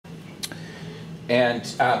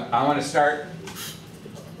And I want to start,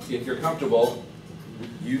 if you're comfortable,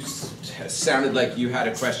 you sounded like you had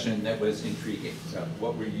a question that was intriguing. So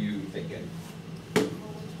what were you thinking?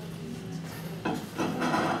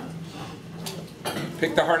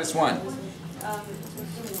 Pick the hardest one.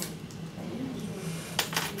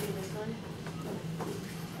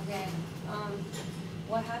 Okay.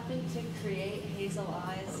 What happened to create hazel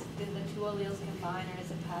eyes? Did the two alleles combine, or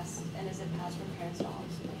is it passed from parents to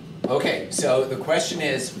offspring? Okay, so the question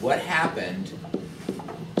is, what happened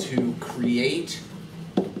to create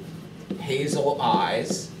hazel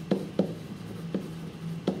eyes?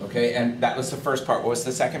 Okay, and that was the first part. What was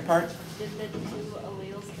the second part? Did the two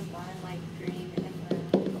alleles combine, like green and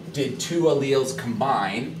brown? Did two alleles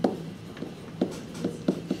combine?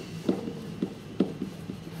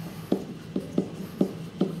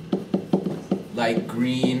 Like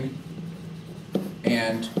green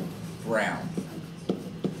and brown.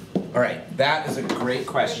 All right, that is a great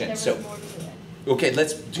question. So, okay,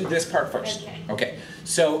 let's do this part first. Okay.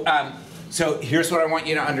 So, so here's what I want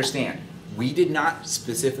you to understand. We did not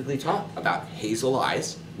specifically talk about hazel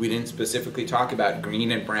eyes. We didn't specifically talk about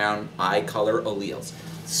green and brown eye color alleles.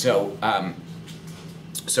 So,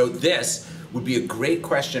 so this would be a great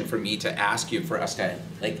question for me to ask you, for us to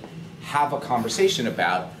like have a conversation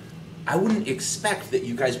about. I wouldn't expect that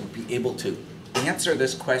you guys would be able to answer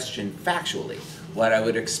this question factually. What I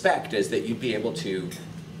would expect is that you'd be able to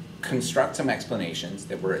construct some explanations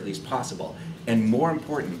that were at least possible. And more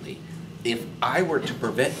importantly, if I were to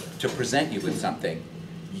present you with something,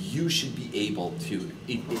 you should be able to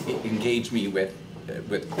engage me with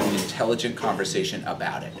an intelligent conversation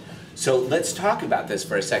about it. So let's talk about this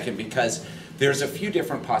for a second, because there's a few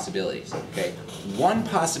different possibilities, okay? One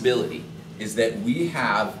possibility is that we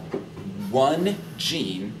have one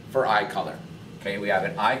gene for eye color. Okay, we have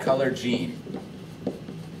an eye color gene.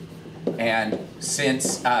 And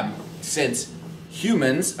since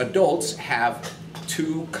humans, adults, have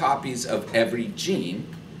 2 copies of every gene,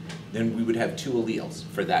 then we would have 2 alleles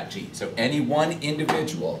for that gene. So any one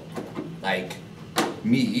individual, like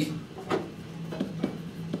me,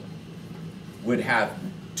 would have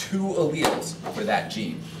 2 alleles for that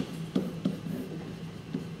gene.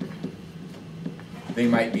 They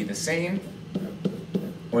might be the same,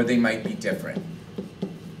 or they might be different.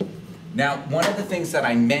 Now, one of the things that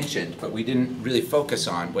I mentioned, but we didn't really focus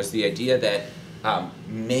on, was the idea that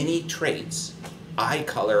many traits, eye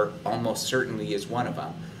color almost certainly is one of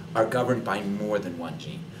them, are governed by more than one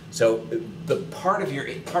gene. So the part of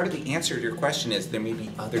the answer to your question is there may be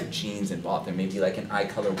other genes involved. There may be like an eye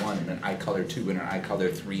color 1 and an eye color 2 and an eye color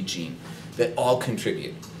 3 gene that all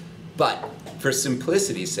contribute. But for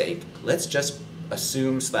simplicity's sake, let's just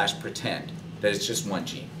assume / pretend that it's just one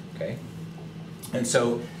gene, okay? And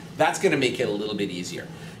so that's going to make it a little bit easier.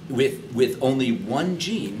 With only one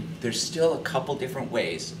gene, there's still a couple different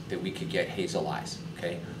ways that we could get hazel eyes,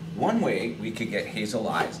 okay? One way we could get hazel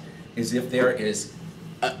eyes is if there is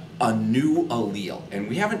a new allele. And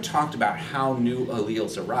we haven't talked about how new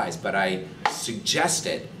alleles arise, but I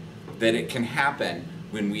suggested that it can happen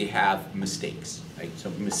when we have mistakes, right?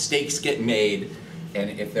 So mistakes get made,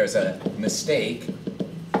 and if there's a mistake,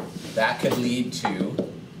 that could lead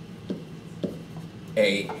to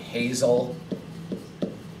a hazel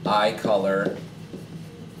eye color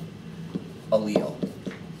allele.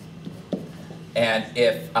 And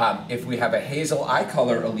if we have a hazel eye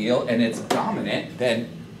color allele and it's dominant, then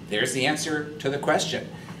there's the answer to the question.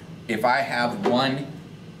 If I have one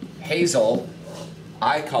hazel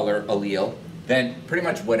eye color allele, then pretty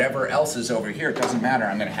much whatever else is over here, it doesn't matter,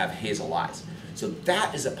 I'm going to have hazel eyes. So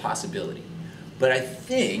that is a possibility. But I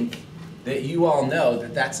think that you all know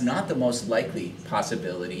that that's not the most likely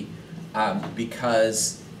possibility,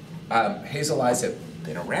 because hazel eyes have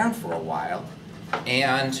been around for a while,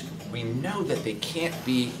 and we know that they can't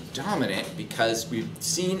be dominant because we've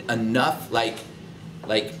seen enough like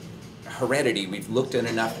heredity, we've looked at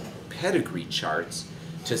enough pedigree charts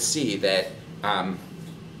to see that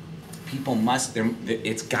people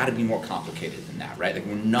it's got to be more complicated than that, right? Like,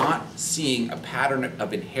 we're not seeing a pattern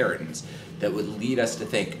of inheritance that would lead us to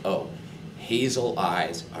think, oh, hazel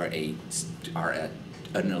eyes are an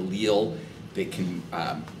allele that can,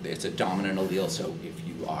 it's a dominant allele, so if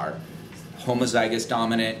you are homozygous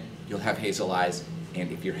dominant, you'll have hazel eyes,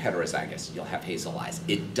 and if you're heterozygous, you'll have hazel eyes.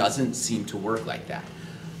 It doesn't seem to work like that.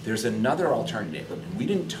 There's another alternative, and we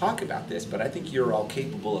didn't talk about this, but I think you're all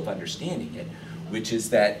capable of understanding it, which is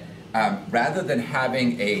that rather than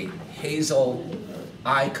having a hazel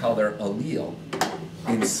eye color allele,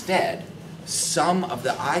 instead, some of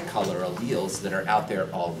the eye color alleles that are out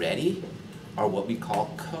there already are what we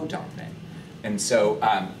call codominant. And so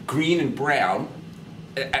green and brown,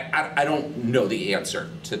 I don't know the answer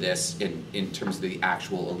to this in terms of the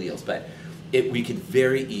actual alleles, but we could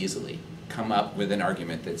very easily come up with an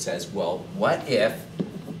argument that says, well, what if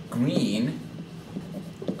green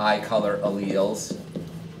eye color alleles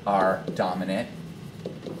are dominant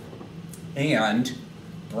and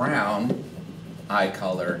brown eye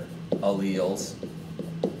color alleles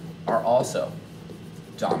are also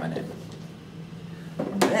dominant?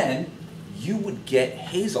 Then you would get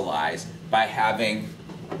hazel eyes by having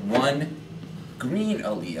one green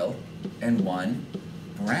allele and one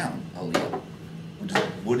brown allele.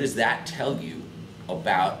 What does that tell you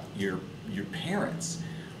about your parents?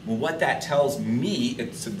 Well, what that tells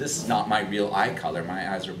me, so this is not my real eye color,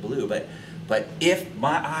 my eyes are blue, but if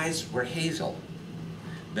my eyes were hazel,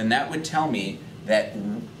 then that would tell me that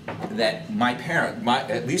my parent,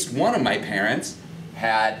 at least one of my parents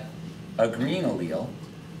had a green allele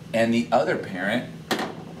and the other parent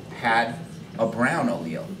had a brown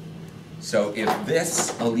allele. So if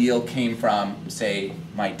this allele came from, say,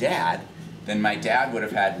 my dad, then my dad would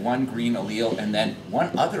have had one green allele and then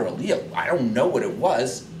one other allele. I don't know what it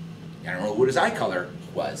was. I don't know what his eye color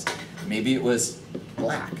was. Maybe it was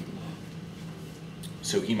black.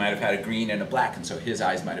 So he might have had a green and a black, and so his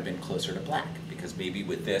eyes might have been closer to black, because maybe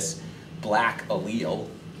with this black allele,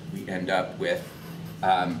 we end up with,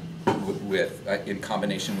 in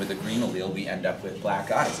combination with a green allele, we end up with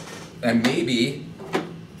black eyes. And maybe,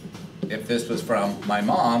 if this was from my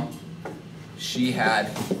mom, she had,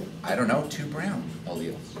 I don't know, 2 brown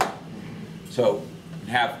alleles. So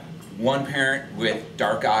have one parent with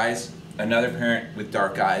dark eyes, another parent with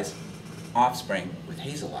dark eyes, offspring with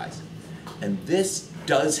hazel eyes. And this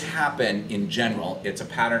does happen in general. It's a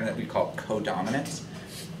pattern that we call codominance.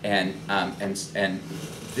 And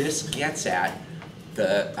this gets at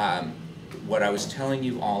the, what I was telling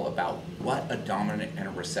you all about what a dominant and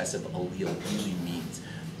a recessive allele really means.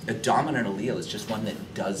 A dominant allele is just one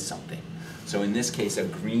that does something. So in this case, a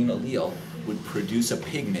green allele would produce a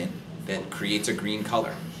pigment that creates a green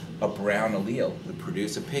color. A brown allele would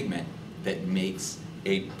produce a pigment that makes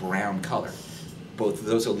a brown color. Both of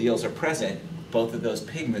those alleles are present, both of those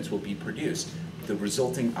pigments will be produced. The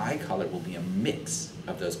resulting eye color will be a mix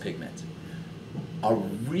of those pigments. A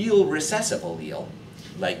real recessive allele,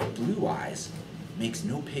 like blue eyes, makes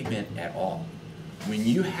no pigment at all. When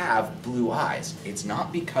you have blue eyes, it's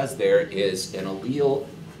not because there is an allele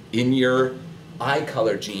in your eye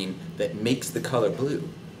color gene that makes the color blue.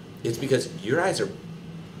 It's because your eyes are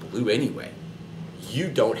blue anyway. You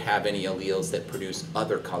don't have any alleles that produce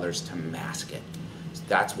other colors to mask it. So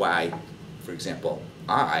that's why, for example,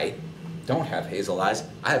 I don't have hazel eyes,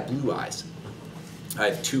 I have blue eyes. I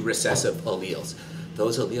have 2 recessive alleles.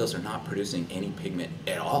 Those alleles are not producing any pigment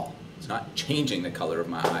at all. It's not changing the color of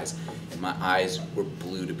my eyes, and my eyes were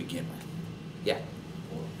blue to begin with. Yeah?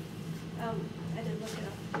 I did look it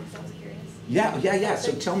up because I was curious. Yeah,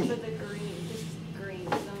 so tell me. For the green, just green,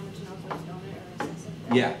 so I want to know if it's dominant or recessive.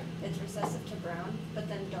 Yeah. It's recessive to brown, but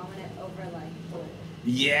then dominant over like blue.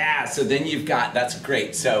 Yeah, so then you've got, that's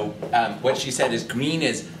great. So what she said is green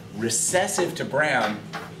is recessive to brown,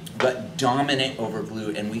 but dominant over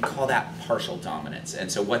blue, and we call that partial dominance.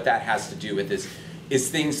 And so what that has to do with is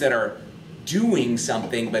things that are doing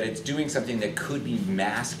something, but it's doing something that could be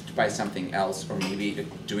masked by something else, or maybe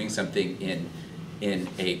doing something in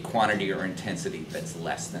a quantity or intensity that's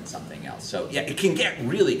less than something else. So yeah, it can get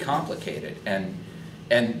really complicated, and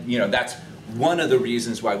you know, that's one of the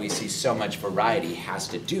reasons why we see so much variety has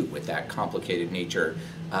to do with that complicated nature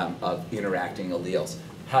of interacting alleles.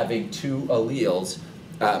 Having 2 alleles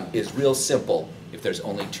is real simple if there's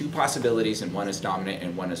only 2 possibilities and one is dominant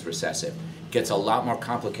and one is recessive. It gets a lot more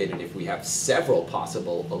complicated if we have several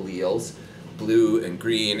possible alleles, blue and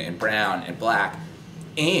green and brown and black,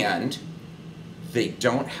 and they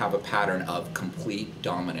don't have a pattern of complete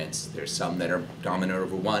dominance. There's some that are dominant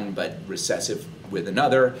over one but recessive with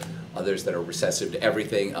another, others that are recessive to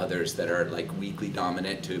everything, others that are like weakly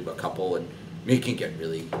dominant to a couple, and it can get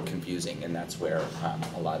really confusing, and that's where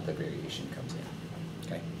a lot of the variation comes in.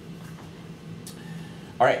 Okay.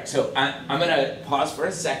 All right, so I'm going to pause for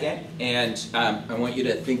a second, and I want you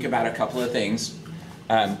to think about a couple of things.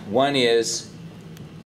 One is,